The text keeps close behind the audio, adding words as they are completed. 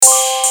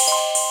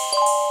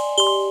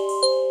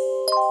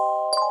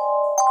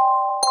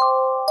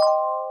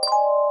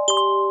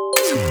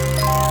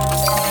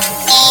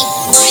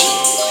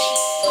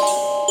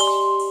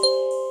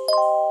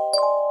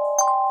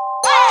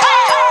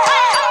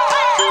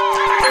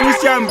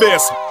Christian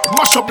bass,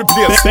 mash up the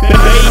place.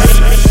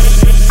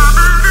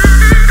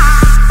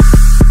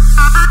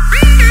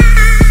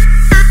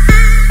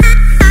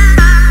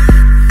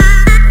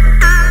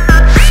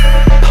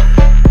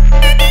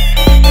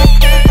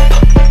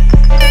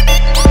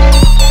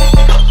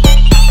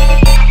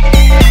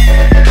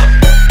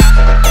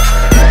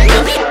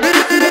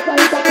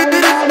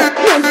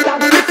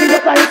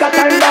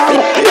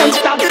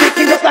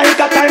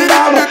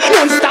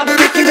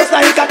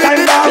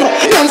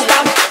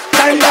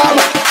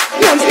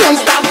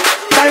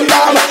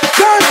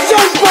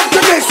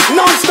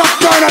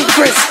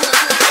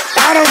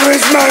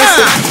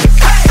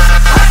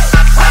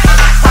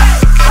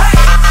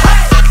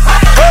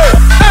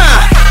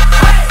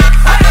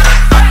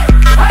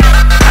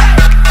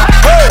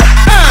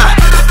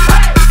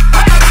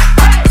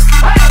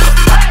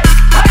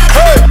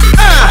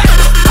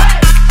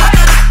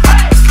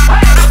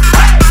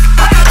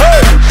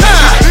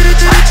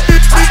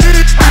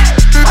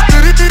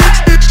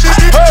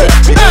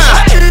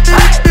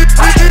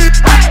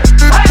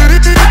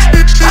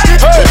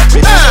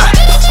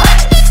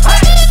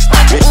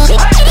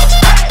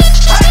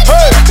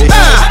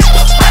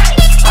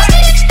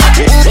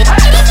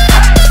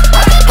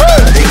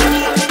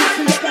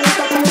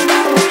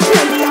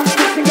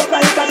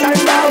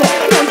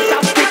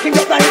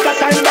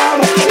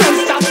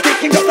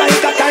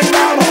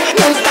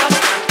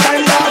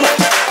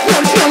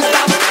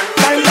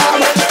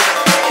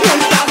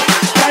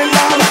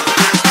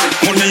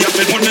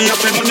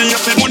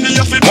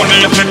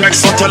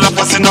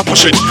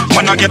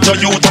 Get to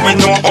you, we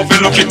know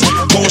overlook it.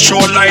 Two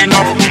show line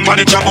up,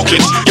 manage a book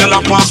it.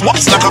 Yellow pass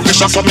walks like a fish,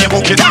 so me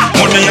hook it.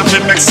 Money have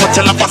to make so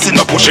tell a pass in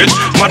the push it.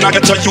 Man, I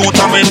get to you,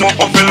 we know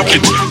overlook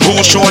it. Two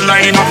show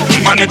line up,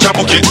 manage a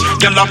book it.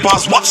 Yellow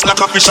pass walks like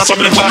a fish, so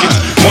me hook it.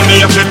 Money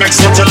have to make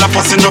so tell a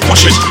pass in the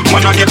push it.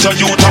 Man, I get to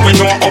you, we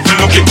know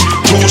overlook it.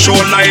 Two show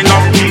line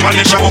up,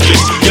 manage a book it.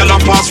 Yellow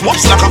pass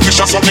walks like a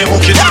fish, so me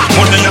hook it.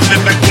 Money have to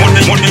make,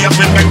 money have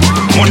to make,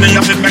 money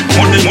have to make,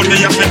 money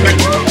have to make,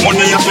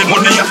 money have to,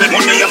 money have to,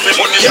 money have to,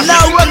 money. You're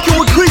now working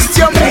with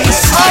Christian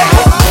bass.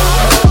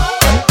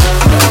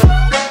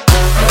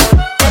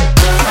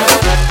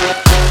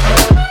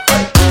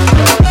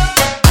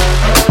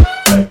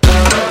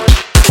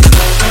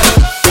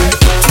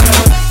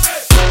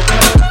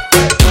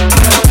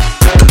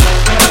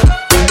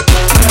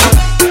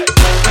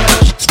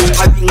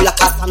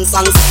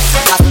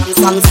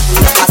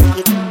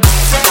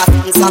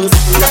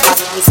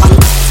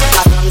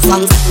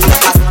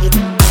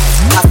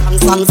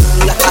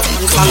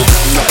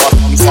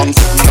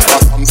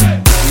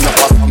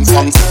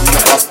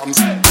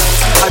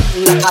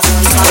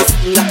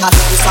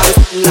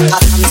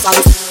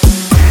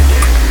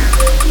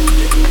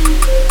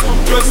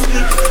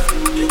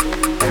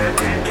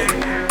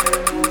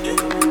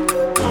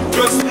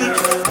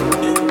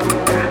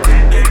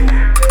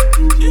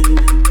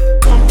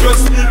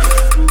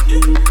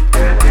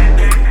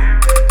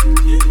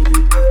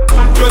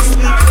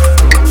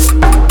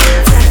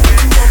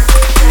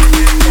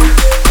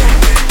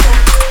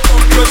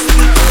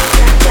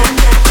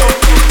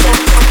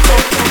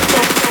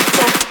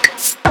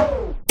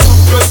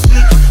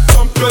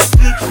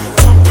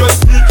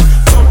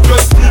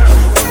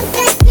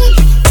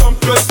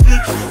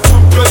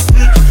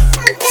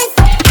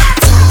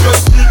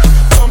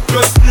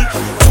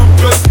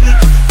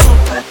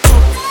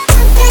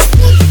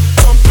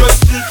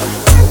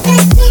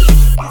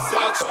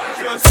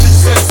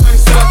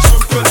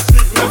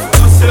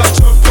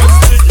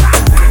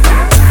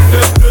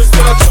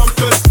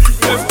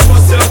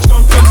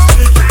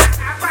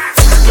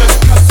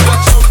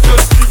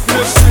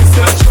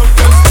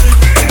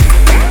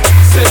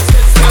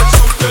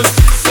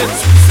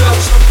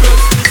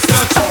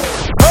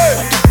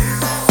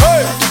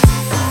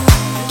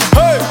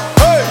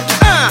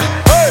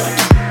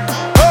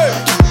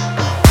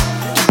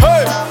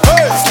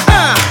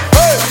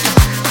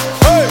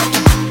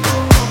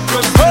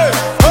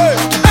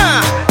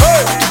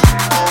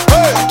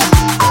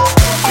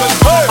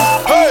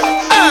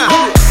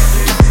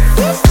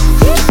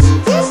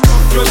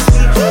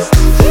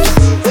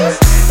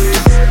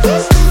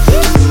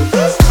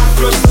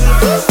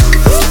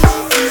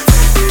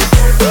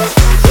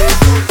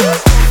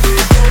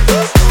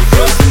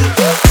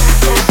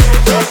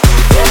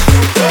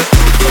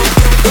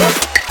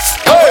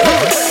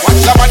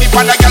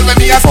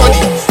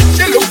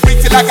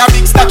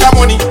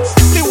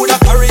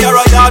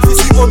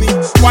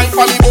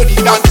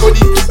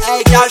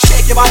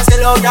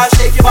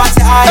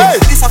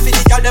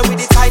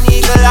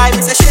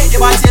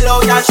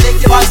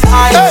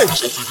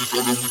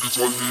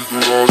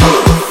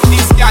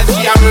 This girl,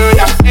 she a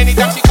murder.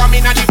 Anytime she come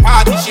in at the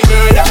party, she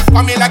murder.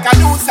 Come in like a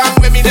new song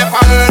when me never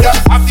heard her.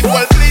 Have the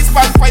whole place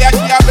on fire,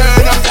 she a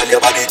burner. Tell your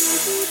body.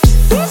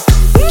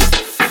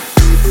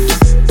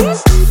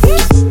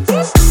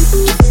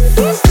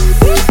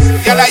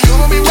 Girl, like you,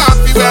 me want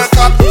to work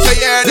up, so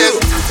hear them.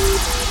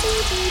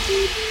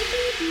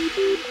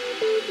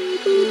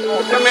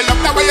 Me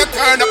love the way you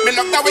turn up, me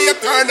love the way you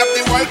turn up.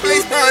 The whole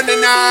place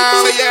burning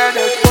now, so hear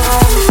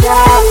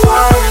them.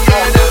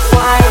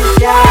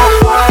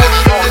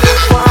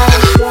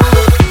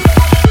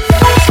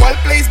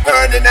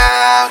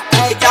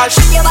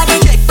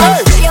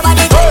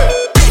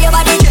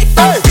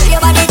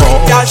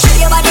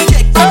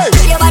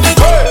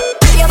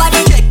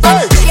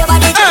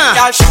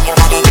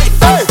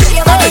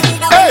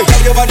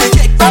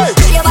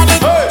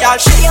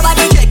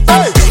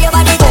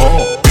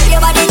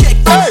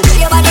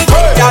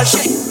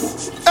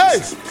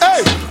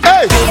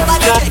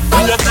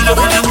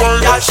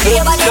 She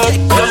love me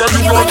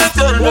the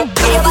turn.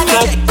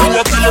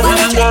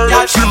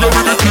 She love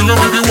me the kill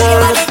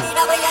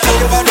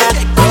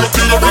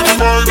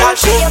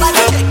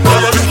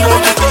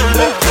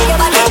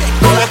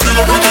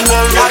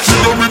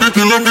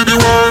her with the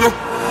wine.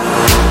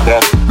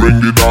 Back,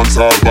 bring the dance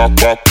all back,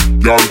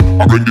 y'all.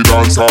 I bring the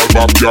dance all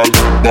back, y'all.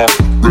 Back,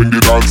 bring the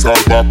dance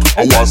all back.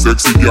 I want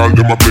sexy girl,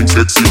 them a bring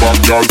sexy back,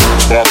 y'all.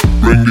 Back,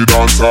 bring the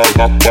dance all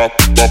back. I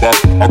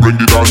bring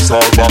the dance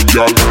all back,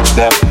 y'all.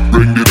 Back,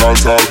 bring the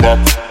dance all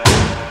back.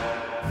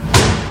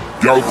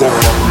 Y'all come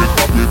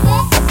back with,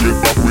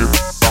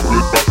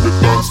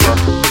 dance that.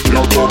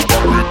 Y'all come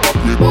back with,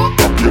 dance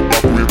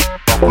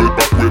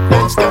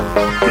that.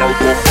 Y'all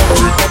come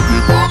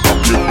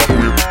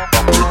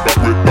back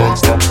with,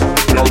 dance that.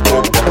 Y'all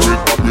come back with,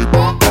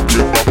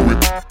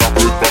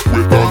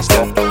 dance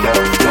that.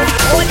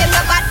 Oh, them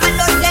no bad man,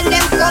 no send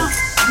them come.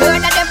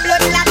 Murder them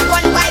blood clot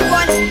one by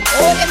one.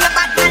 Oh, them no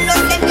bad man, no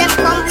send them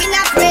come. We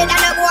not afraid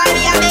and no boy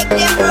we a make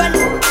them run.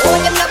 Oh,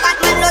 them no bad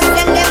man, no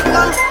send them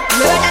come.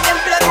 Murder them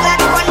blood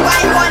clot one by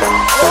one.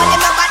 Oh,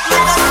 them no bad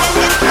man, no send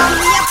them come.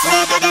 We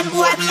afraid of them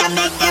boy we a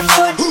make them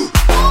run.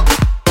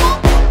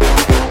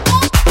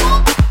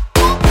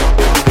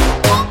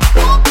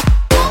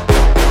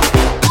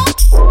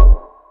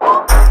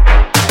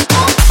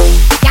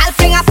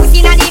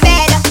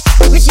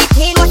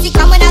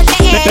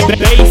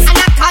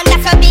 Anaconda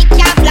so big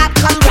can't flap,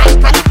 come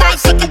right on the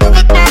bicycle, do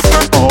it now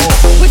stop.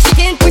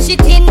 Push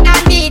it in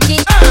and beat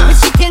it.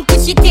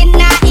 Push it in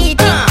and eat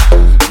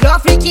it.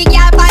 Love freaky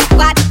girl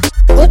bad,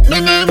 put me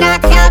in a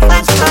calf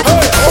and spot.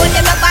 Oh,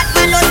 them no bad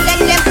man, no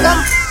send them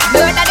come.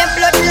 Murder them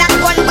blood clot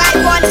one by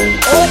one.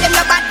 Oh, them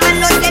no bad man,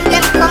 no send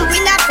them come. We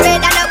not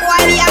afraid and no boy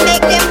we a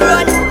make them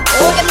run.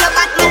 Oh, them no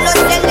bad man, no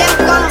send them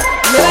come.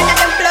 Murder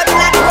them blood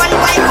clot one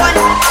by one.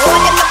 Oh,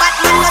 them no bad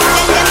man, no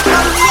send them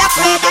come. We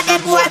afraid of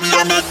them boy we a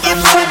make them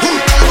run.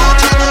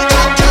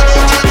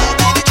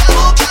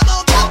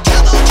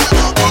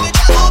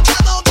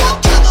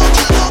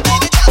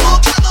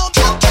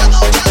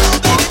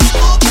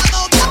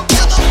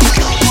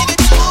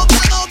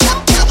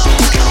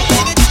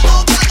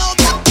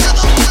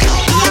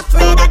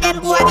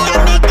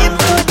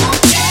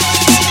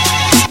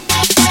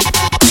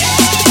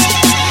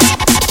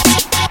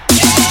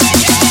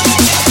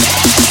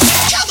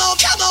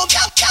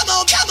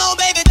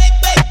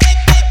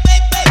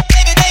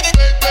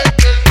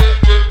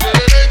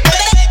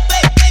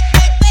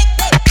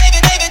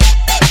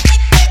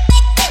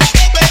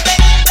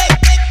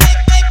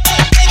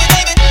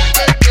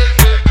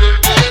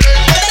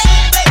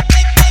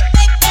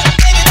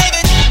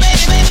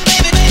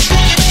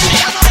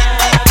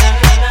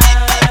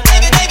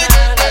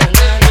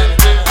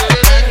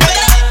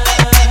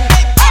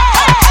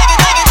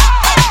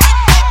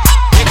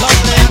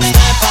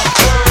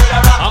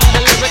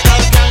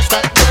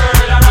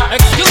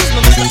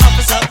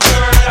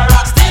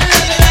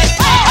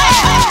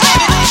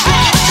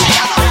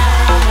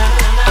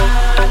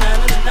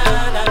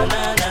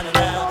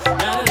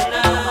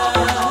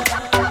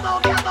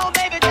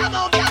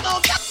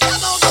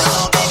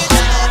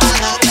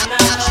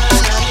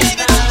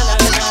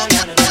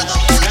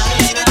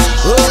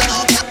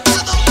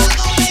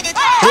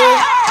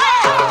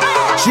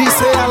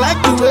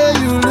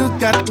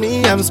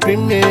 I'm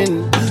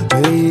screaming,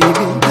 baby.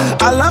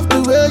 I love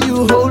the way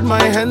you hold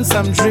my hands,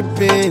 I'm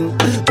dripping,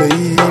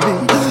 baby.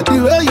 The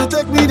way you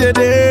take me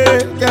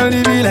today, can't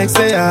leave me like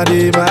say I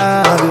did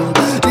bad.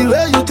 The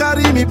way you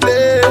carry me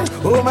play,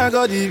 oh my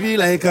God, you be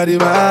like I did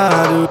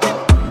bad.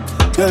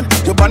 Girl,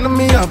 you burn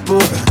me up, oh.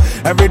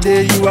 Every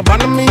day you are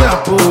burning me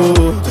up,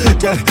 oh.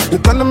 Girl, you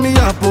turn me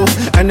up, oh.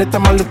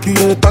 Anytime I look at you,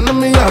 you turn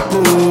me up,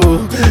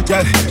 oh.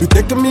 Girl, you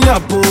taking me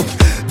up, oh.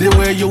 The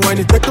way you want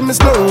it, taking me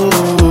slow.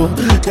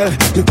 Girl,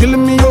 you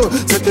killing me, oh.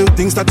 Say the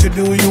things that you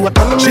do, you are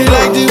telling me. She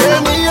like the way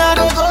me, I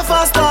don't go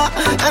faster.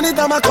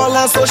 Anytime I call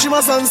her, so she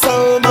must answer.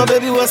 Oh my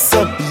baby, what's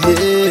up,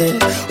 yeah.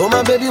 Oh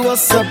my baby,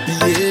 what's up,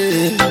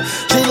 yeah.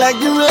 She like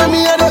the way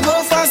me, I don't go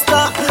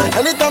faster.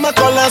 Anytime I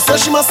call her, so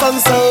she must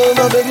answer. Oh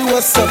my baby,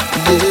 what's up,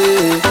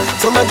 yeah.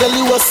 So my girl,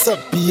 what's up,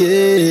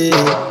 yeah.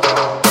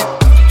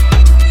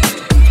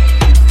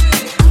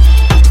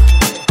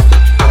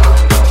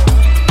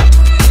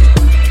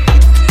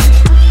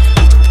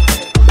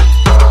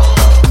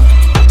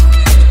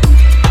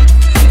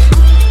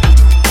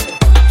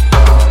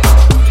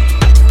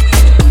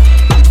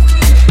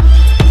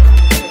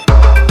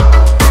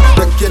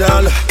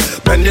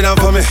 Bend it down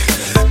for me.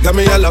 Got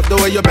me, I love the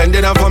way you bend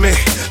it down for me.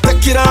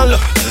 Take it down,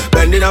 look,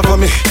 bend it down for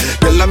me.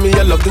 You love me,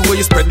 I love the way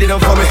you spread it down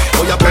for me.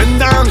 Oh, you bend it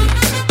down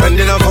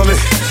for me.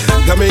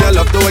 Got me, I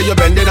love the way you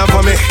bend it down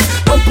for me.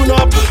 Open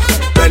up,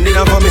 bend it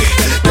down for me.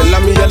 You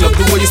love me, I love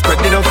the way you spread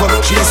it down for me.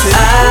 She said,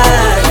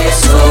 I get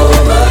so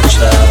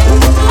much love.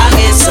 I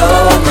get so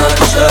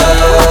much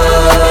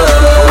love.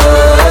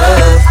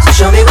 So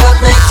show me what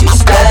makes you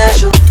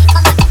special.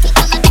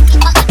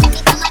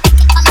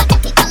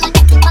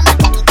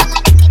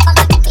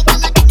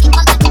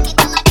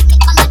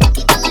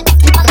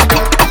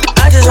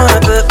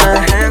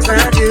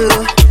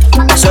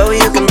 So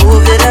you can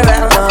move it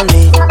around on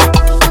me.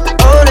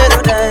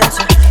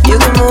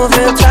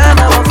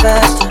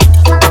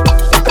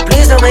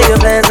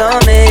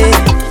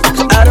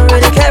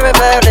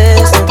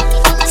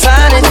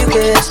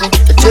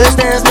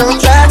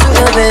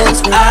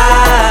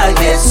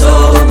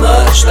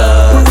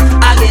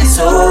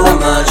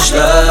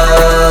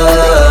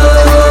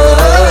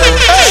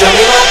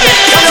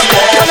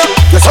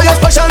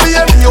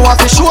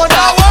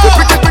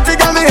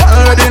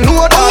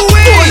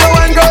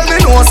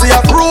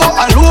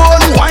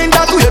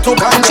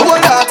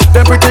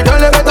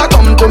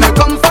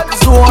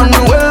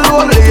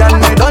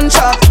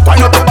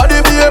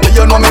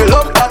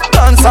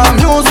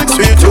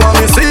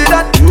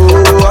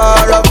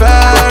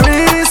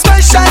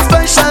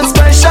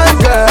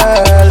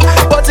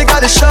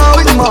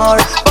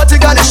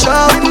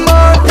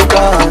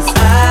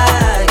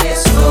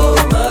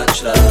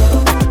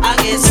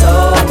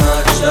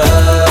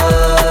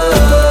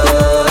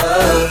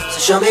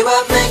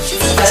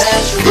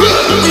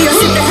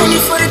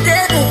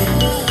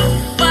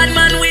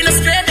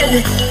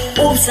 baby.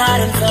 Oops, I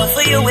done fell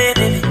for your way,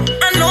 baby.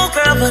 I know,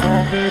 girl, but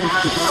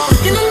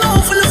you don't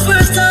know from the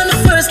first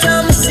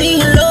time I see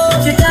your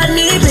love, you got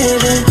me,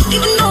 baby.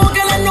 Even though,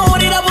 girl, I know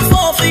that I would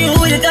fall for you,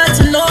 you got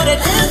to know that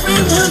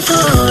everyone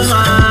falls.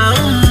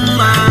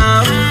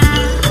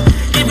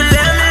 If you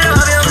let me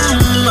love you,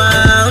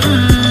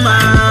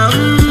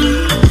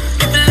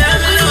 if you let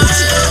me love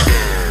you,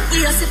 we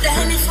are sit the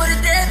Henny for the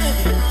day,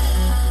 baby.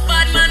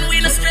 Bad man,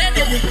 we not straight,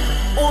 baby.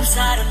 Oops,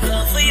 I done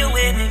fell for your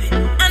way, baby.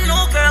 I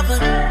know, girl,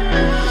 but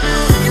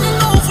you don't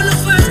know from the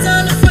first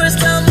time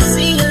I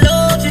see your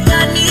love, you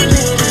got me,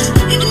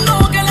 baby. Even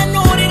though, girl, I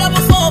know that I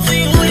would fall for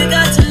you, you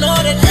got to know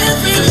that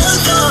everyone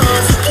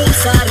falls.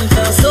 Oops, I done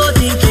fell so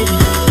deep, baby.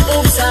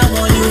 Oops, I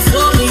want you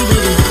for me,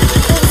 baby.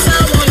 Oops, I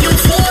want you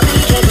for me,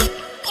 baby.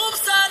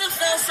 Oops, I done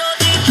fell so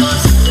deep,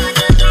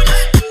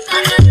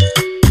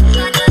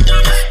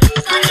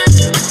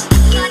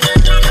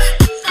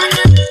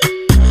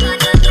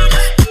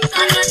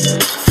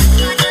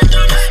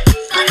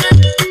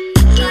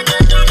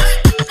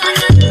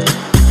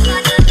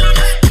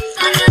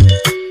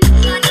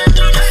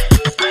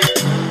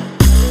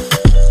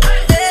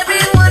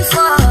 everyone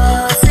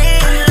falls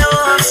in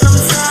love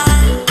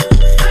sometime.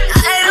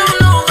 I don't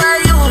know about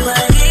you,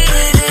 but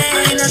it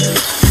ain't nothing.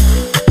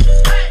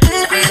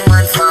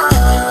 Everyone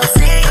falls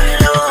in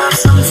love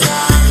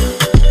sometime.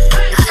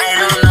 I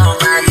don't know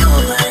about you,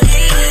 but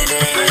it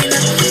ain't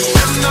nothing.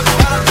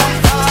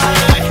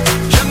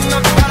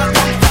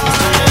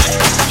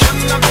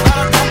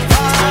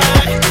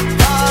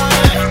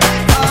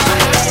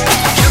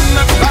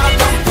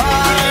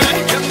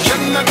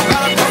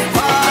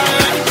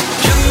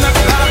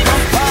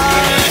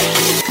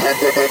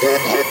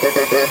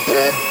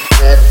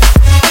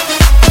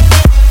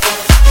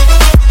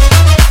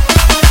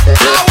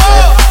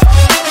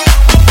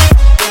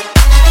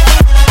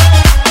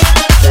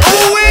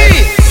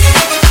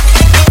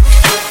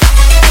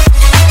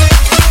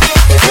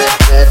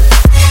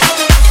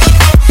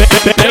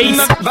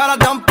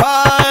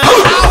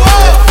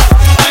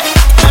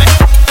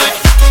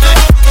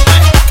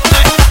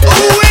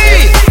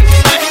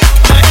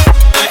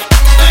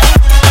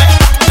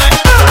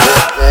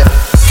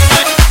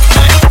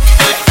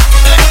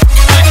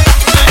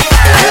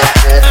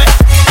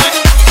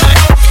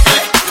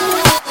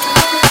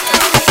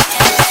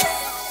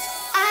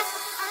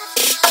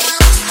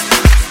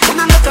 When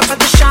I look up at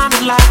the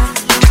shining light,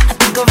 I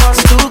think of us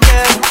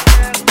together.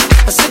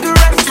 A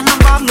cigarette and a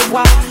bottle of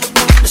wine.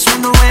 Let's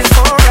run away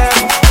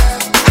forever.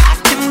 I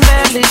can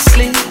barely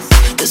sleep.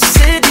 The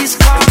city's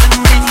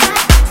calling me.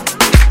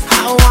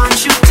 I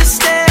want you to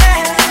stay.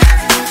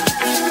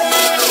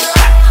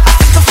 I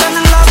think I fell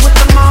in love with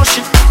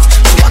emotion,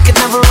 so I could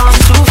never run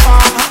too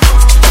far.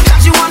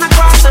 Sometimes you wanna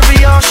cross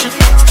every ocean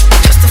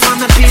just to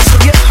find a piece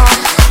of your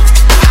heart.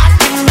 I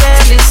can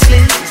barely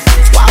sleep.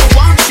 Why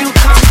won't you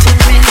come to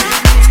me?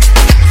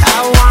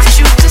 I want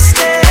you to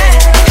stay.